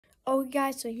Oh,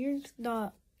 guys, so here's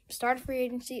the start of free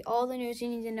agency. All the news you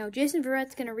need to know. Jason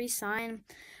Verrett's going to re-sign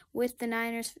with the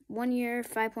Niners 1 year,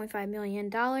 $5.5 million.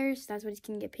 That's what he's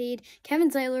going to get paid. Kevin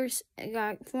Zeitler's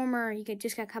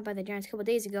just got cut by the Giants a couple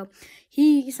days ago.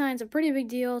 He signs a pretty big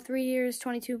deal, 3 years,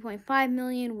 $22.5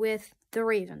 million with the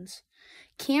Ravens.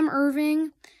 Cam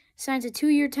Erving signs a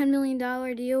 2-year, $10 million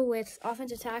deal with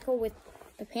offensive tackle with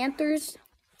the Panthers.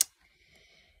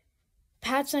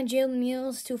 Pats signed Jalen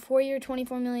Mills to a 4-year,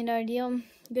 $24 million deal.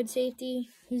 Good safety.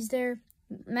 He's there.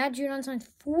 Matt Judon signed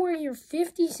a 4-year,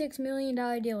 $56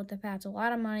 million deal with the Pats. A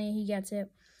lot of money. He gets it.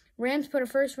 Rams put a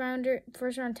first-round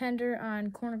tender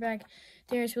on cornerback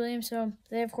Darius Williams, so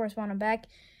they, of course, want him back.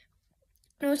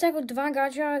 Nose tackle Devon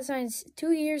Gottschalk signs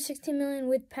 2 years, $16 million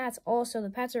with Pats also.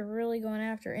 The Pats are really going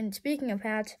after. And speaking of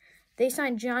Pats, they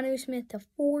signed Jonnu Smith to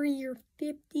 4-year,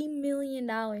 $50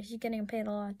 million. He's getting paid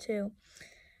a lot, too.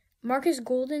 Marcus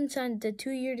Golden signed the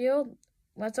 2-year deal.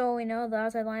 That's all we know. The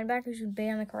outside linebacker who's be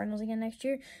on the Cardinals again next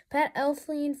year. Pat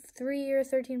Elflein, 3-year,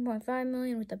 $13.5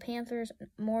 million with the Panthers.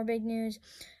 More big news.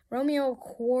 Romeo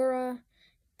Okwara,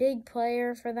 big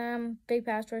player for them. Big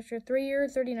pass rusher. 3-year,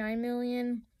 $39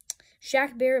 million.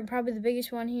 Shaq Barrett, probably the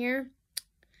biggest one here.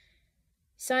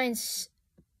 Signs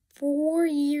 4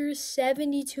 years,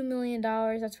 $72 million.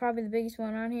 That's probably the biggest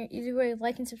one on here. Either way,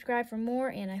 like and subscribe for more,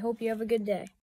 and I hope you have a good day.